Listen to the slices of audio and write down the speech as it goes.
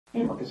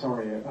Hey Marcus, how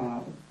are you?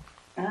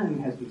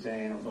 Aaron has been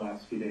saying over the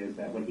last few days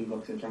that when he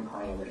looks at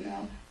Giancarlo right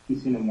now,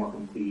 he's seen a more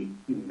complete,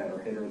 even better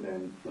hitter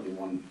than really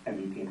won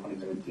MVP in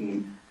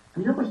 2017.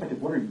 From your perspective,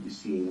 what are you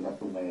seeing about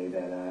the way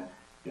that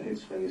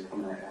his swing is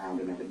coming around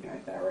and everything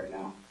like that right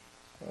now?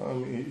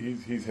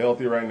 He's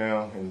healthy right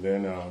now, and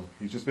then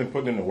he's just been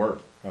putting in the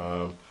work.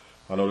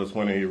 I know this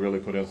winter he really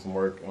put in some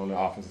work on the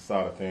offensive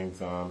side of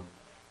things.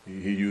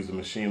 He used the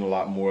machine a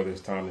lot more this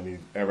time than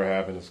he's ever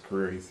have in his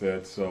career. He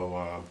said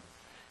so.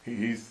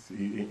 He's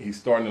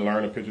starting to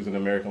learn the pitches in the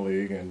American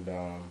League, and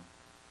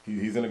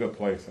he's in a good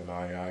place. And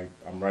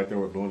I'm right there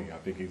with Booney. I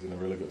think he's in a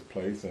really good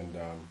place, and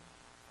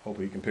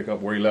hopefully he can pick up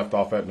where he left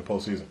off at in the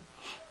postseason.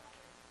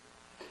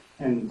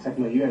 And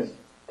secondly, you guys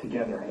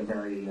together had a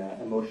very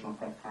emotional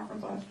press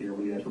conference last year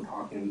when you guys were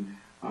talking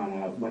on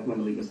when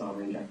the league was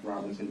celebrating Jackie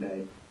Robinson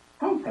Day.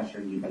 How impressed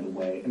are you by the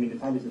way? I mean,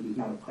 it's obvious that he's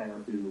not a player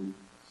who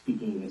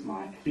speaking his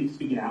mind,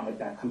 speaking out like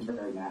that comes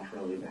very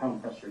naturally. But how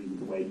impressed are you with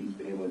the way he's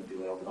been able to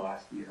do it over the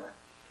last year?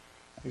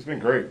 He's been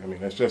great. I mean,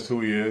 that's just who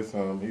he is.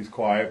 He's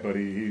quiet, but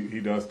he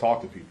does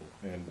talk to people,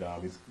 and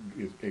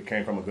it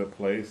came from a good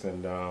place,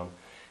 and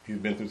he's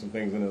been through some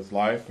things in his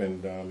life,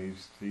 and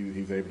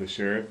he's able to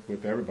share it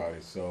with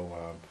everybody. So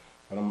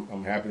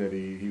I'm happy that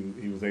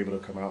he was able to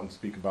come out and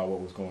speak about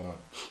what was going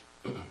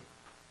on.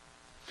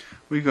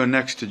 We go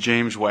next to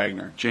James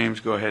Wagner.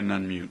 James, go ahead and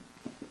unmute.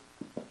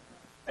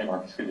 Hey,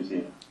 Marcus, good to see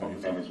you. Hope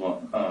you're as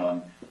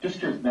well. Just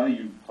curious, now that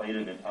you've played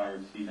an entire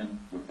season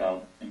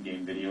without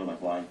in-game video,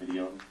 like live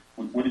video,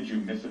 what did you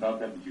miss about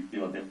that? Did you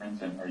feel a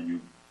difference? And are you,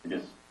 I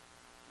guess,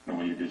 the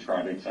way you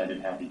described it, excited,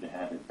 happy to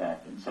have it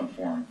back in some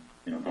form,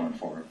 going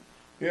forward?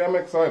 Yeah, I'm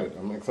excited.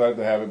 I'm excited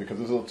to have it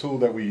because it's a tool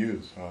that we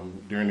use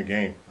during the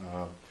game.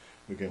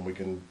 We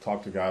can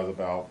talk to guys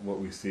about what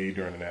we see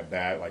during an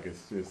at-bat. Like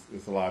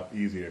it's a lot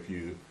easier if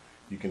you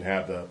can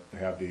have the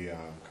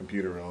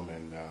computer room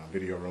and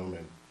video room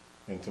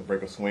and to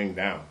break a swing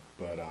down.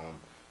 But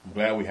I'm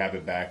glad we have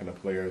it back, and the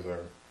players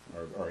are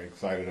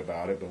excited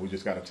about it. But we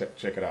just got to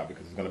check it out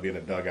because it's going to be in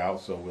the dugout,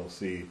 so we'll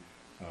see.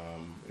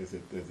 Is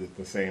it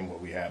the same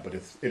what we have? But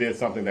it is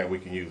something that we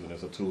can use, and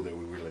it's a tool that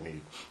we really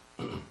need.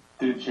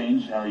 Did it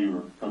change how you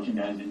were coaching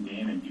guys in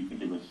game, and do you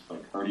think it was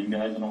like hurting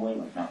guys in a way,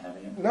 like not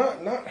having it?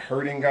 Not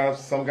hurting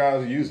guys. Some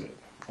guys use it,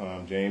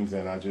 James,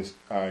 and I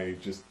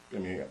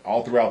mean,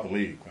 all throughout the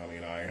league. I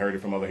mean, I heard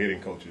it from other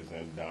hitting coaches,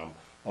 and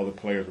other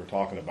players were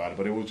talking about it.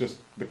 But it was just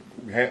the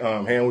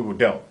hand we were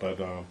dealt. But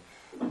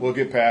we'll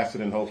get past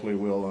it, and hopefully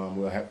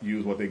we'll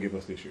use what they give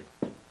us this year.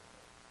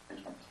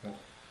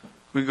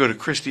 We go to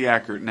Christy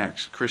Ackert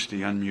next.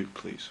 Christy, unmute,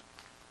 please.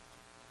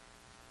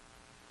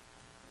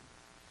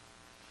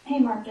 Hey,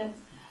 Marcus.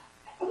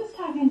 I was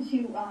talking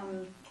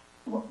to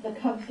the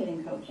Cubs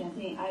hitting coach,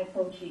 Anthony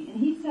Iapoce, and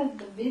he said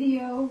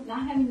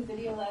not having the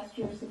video last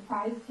year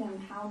surprised him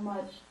how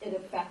much it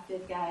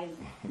affected guys,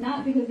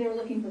 not because they were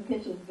looking for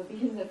pitches, but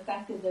because it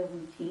affected their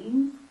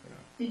routines.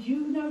 Yeah. Did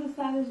you notice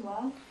that as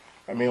well?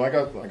 I mean, like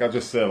I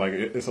just said,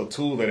 it's a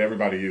tool that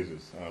everybody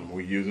uses.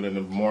 We use it in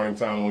the morning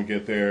time when we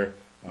get there.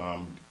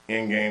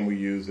 In game we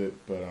use it,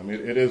 but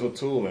it is a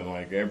tool, and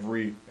like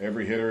every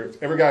hitter,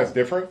 every guy is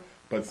different.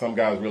 But some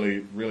guys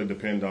really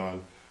depend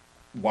on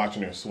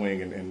watching their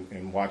swing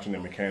and watching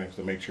their mechanics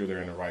to make sure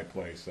they're in the right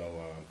place. So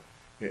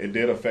it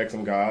did affect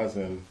some guys,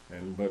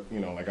 but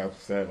like I've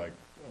said, like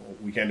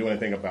we can't do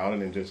anything about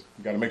it, and just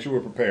got to make sure we're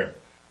prepared.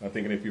 I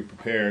think if you're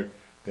prepared,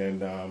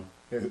 then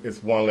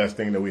it's one less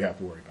thing that we have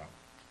to worry about.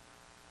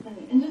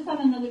 And just on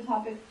another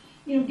topic,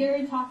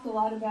 Gary talked a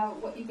lot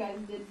about what you guys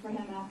did for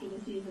him after the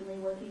season,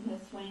 reworking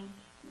his swing.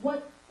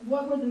 What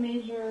were the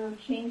major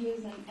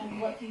changes,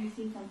 and what do you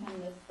see from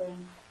him this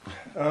spring?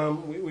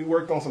 We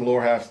worked on some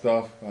lower half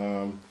stuff,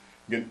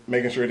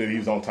 making sure that he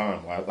was on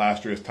time.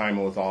 Last year his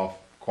timing was off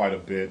quite a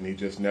bit, and he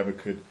just never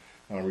could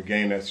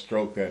regain that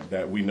stroke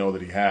that we know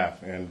that he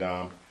has.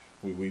 And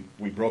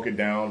we broke it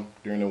down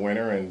during the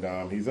winter,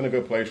 and he's in a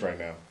good place right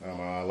now.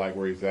 I like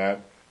where he's at.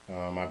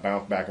 I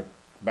bounced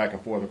back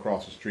and forth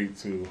across the street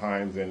to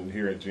Hines and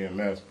here at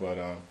GMS, but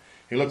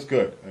he looks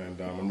good, and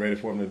I'm ready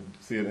for him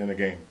to see it in the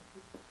game.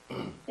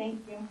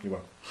 Thank you. You're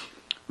welcome.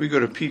 We go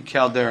to Pete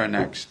Caldera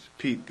next.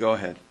 Pete, go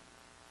ahead.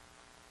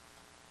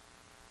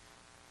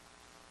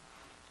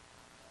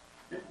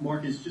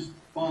 Marcus, just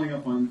following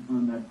up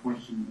on that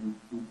question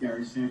with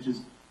Gary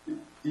Sanchez,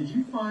 did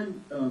you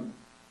find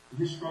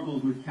his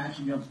struggles with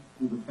catching up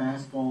with the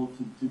fastball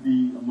to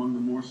be among the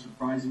more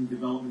surprising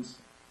developments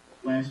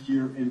last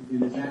year?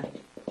 And is that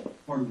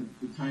part of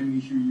the timing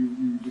issue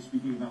you were just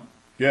speaking about?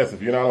 Yes,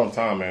 if you're not on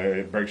time, man,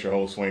 it breaks your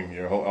whole swing.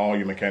 All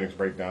your mechanics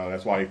break down.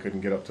 That's why he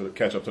couldn't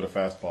catch up to the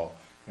fastball.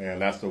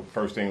 And that's the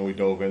first thing we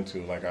dove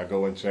into. Like I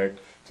go and check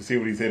to see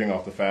what he's hitting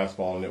off the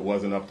fastball, and it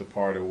wasn't up to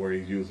par to where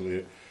he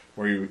usually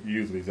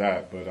is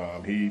at. But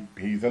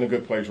he's in a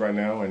good place right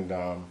now, and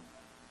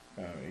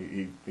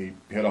he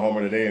hit a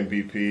homer today in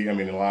BP. I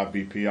mean, in live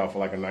BP off of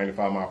like a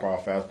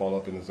 95-mile-per-hour fastball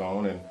up in the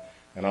zone,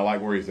 and I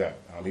like where he's at.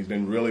 He's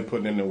been really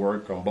putting in the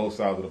work on both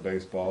sides of the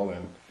baseball,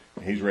 and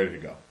he's ready to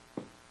go.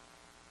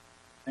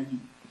 Thank you.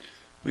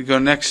 We go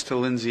next to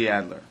Lindsay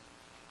Adler.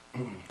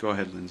 Go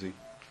ahead, Lindsay.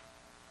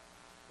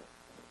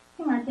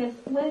 Hey Marcus,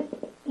 with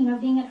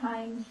being at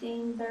Thames,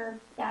 seeing their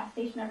gas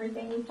station,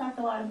 everything, we've talked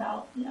a lot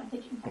about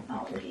pitching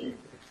technology.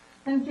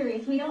 I'm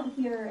curious, we don't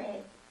hear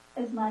it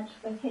as much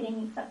with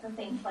hitting, except for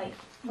things like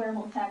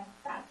wearable tech,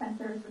 bat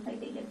sensors, which I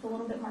think it's a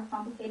little bit more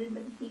complicated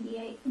with the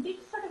CBA. Could you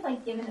just sort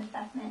of give an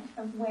assessment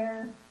of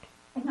where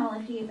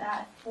technology is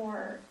at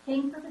for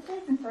hitting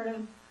purposes and sort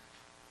of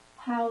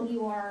how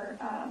you are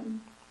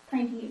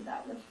trying to use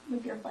that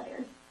with your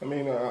players? I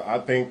mean, I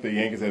think the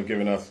Yankees have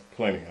given us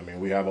plenty. I mean,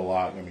 we have a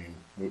lot. I mean,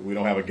 we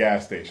don't have a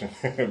gas station,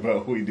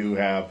 but we do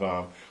have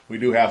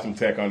some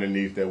tech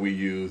underneath that we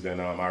use, and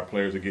our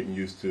players are getting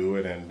used to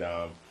it. And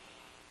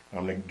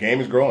the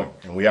game is growing,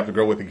 and we have to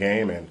grow with the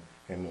game, and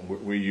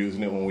we're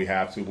using it when we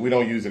have to. We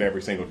don't use it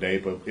every single day,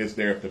 but it's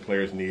there if the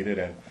players need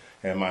it.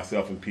 And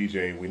myself and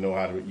PJ, we know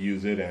how to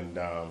use it, and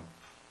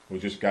we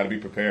just got to be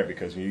prepared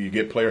because you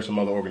get players from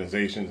other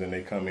organizations, and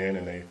they come in,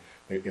 and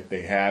if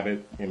they have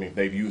it, I mean, if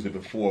they've used it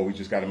before, we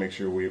just got to make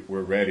sure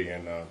we're ready.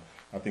 And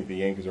I think the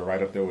Yankees are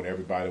right up there with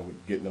everybody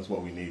with getting us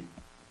what we need.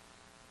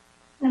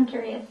 I'm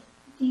curious,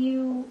 do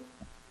you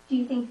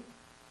think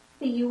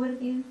that you would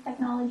have used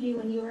technology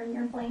when you were in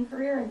your playing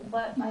career, and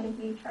what might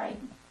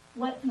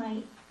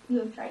you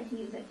have tried to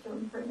use it to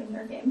improve in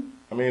your game?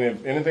 I mean,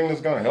 if anything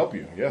that's going to help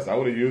you, yes, I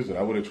would have used it.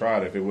 I would have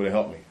tried it if it would have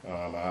helped me.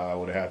 I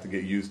would have had to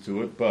get used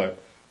to it, but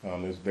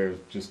there's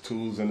just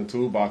tools in the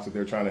toolbox that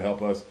they're trying to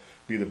help us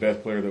be the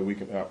best player that we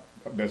can,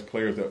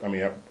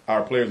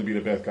 our players to be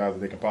the best guys that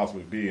they can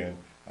possibly be. And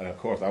of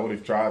course, I would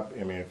have tried.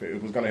 I mean, if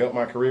it was going to help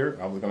my career,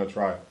 I was going to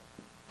try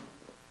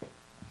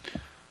it.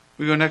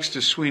 We go next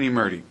to Sweeney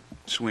Murdy.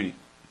 Sweeney.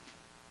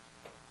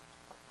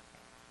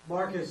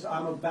 Marcus,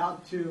 I'm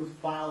about to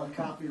file a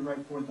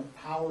copyright for the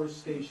power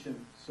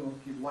station, so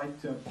if you'd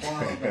like to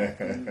borrow that,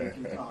 then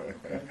we can talk,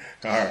 okay?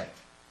 All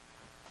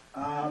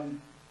right.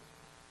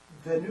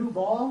 The new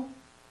ball,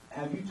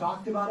 have you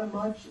talked about it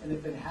much? And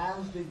if it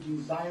has the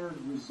desired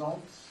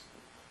results,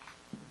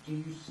 do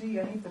you see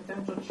any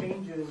potential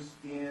changes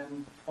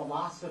in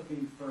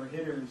philosophy for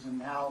hitters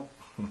and how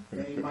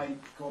they might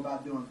go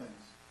about doing things?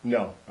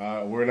 No,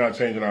 we're not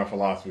changing our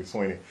philosophy,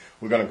 Sweeney.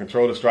 We're going to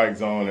control the strike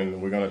zone, and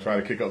we're going to try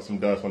to kick up some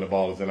dust when the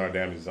ball is in our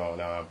damage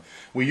zone.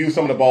 We used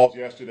some of the balls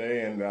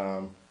yesterday, and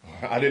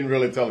I didn't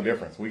really tell the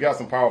difference. We got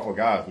some powerful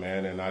guys,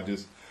 man, and I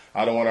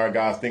don't want our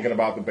guys thinking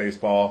about the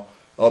baseball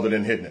other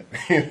than hitting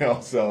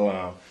it,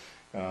 So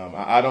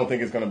I don't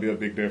think it's going to be a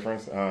big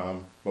difference,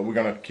 but we're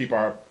going to keep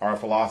our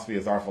philosophy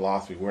as our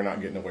philosophy. We're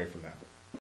not getting away from that.